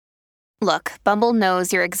Look, Bumble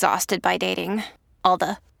knows you're exhausted by dating. All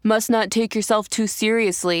the must not take yourself too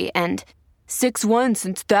seriously and 6'1"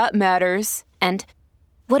 since that matters. And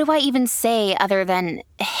what do I even say other than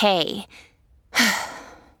hey?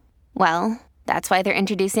 Well, that's why they're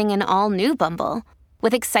introducing an all-new Bumble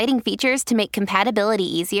with exciting features to make compatibility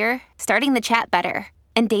easier, starting the chat better,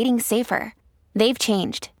 and dating safer. They've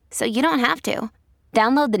changed, so you don't have to.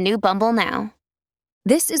 Download the new Bumble now.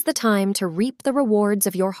 This is the time to reap the rewards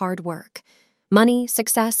of your hard work. Money,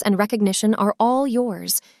 success, and recognition are all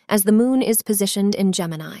yours as the moon is positioned in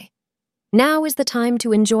Gemini. Now is the time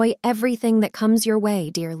to enjoy everything that comes your way,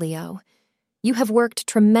 dear Leo. You have worked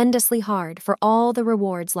tremendously hard for all the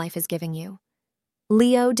rewards life is giving you.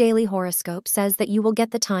 Leo Daily Horoscope says that you will get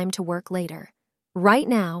the time to work later. Right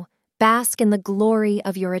now, bask in the glory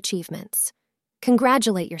of your achievements.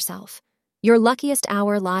 Congratulate yourself. Your luckiest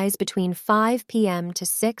hour lies between 5 p.m. to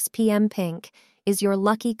 6 p.m. Pink is your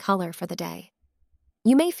lucky color for the day.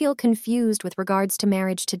 You may feel confused with regards to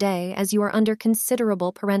marriage today as you are under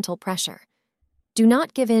considerable parental pressure. Do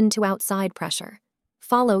not give in to outside pressure.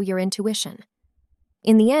 Follow your intuition.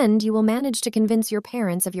 In the end, you will manage to convince your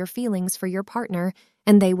parents of your feelings for your partner,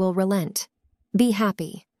 and they will relent. Be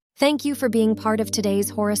happy. Thank you for being part of today's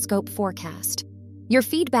horoscope forecast. Your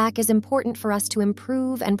feedback is important for us to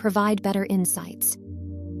improve and provide better insights.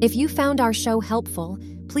 If you found our show helpful,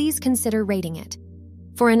 please consider rating it.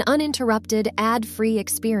 For an uninterrupted, ad-free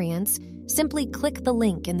experience, simply click the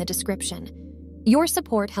link in the description. Your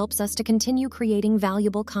support helps us to continue creating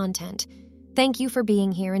valuable content. Thank you for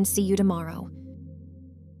being here and see you tomorrow.